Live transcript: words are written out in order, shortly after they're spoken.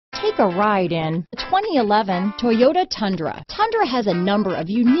Take a ride in the 2011 Toyota Tundra. Tundra has a number of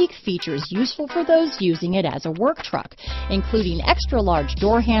unique features useful for those using it as a work truck, including extra-large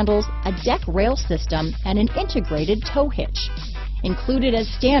door handles, a deck rail system, and an integrated tow hitch. Included as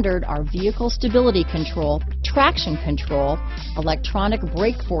standard are vehicle stability control, traction control, electronic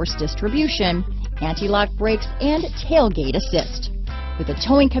brake force distribution, anti-lock brakes, and tailgate assist. With a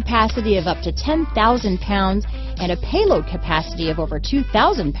towing capacity of up to 10,000 pounds and a payload capacity of over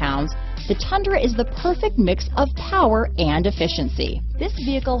 2,000 pounds, the Tundra is the perfect mix of power and efficiency. This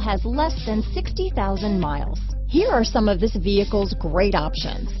vehicle has less than 60,000 miles. Here are some of this vehicle's great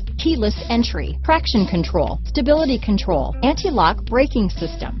options: keyless entry, traction control, stability control, anti-lock braking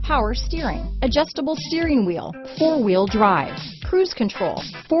system, power steering, adjustable steering wheel, four-wheel drive, cruise control,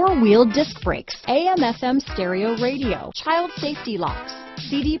 four-wheel disc brakes, AM/FM stereo radio, child safety locks,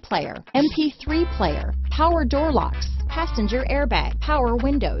 CD player, MP3 player, power door locks, passenger airbag, power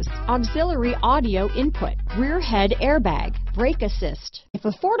windows, auxiliary audio input, rear head airbag, brake assist. If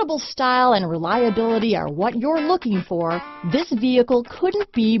affordable style and reliability are what you're looking for, this vehicle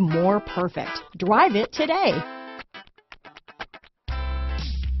couldn't be more perfect. Drive it today.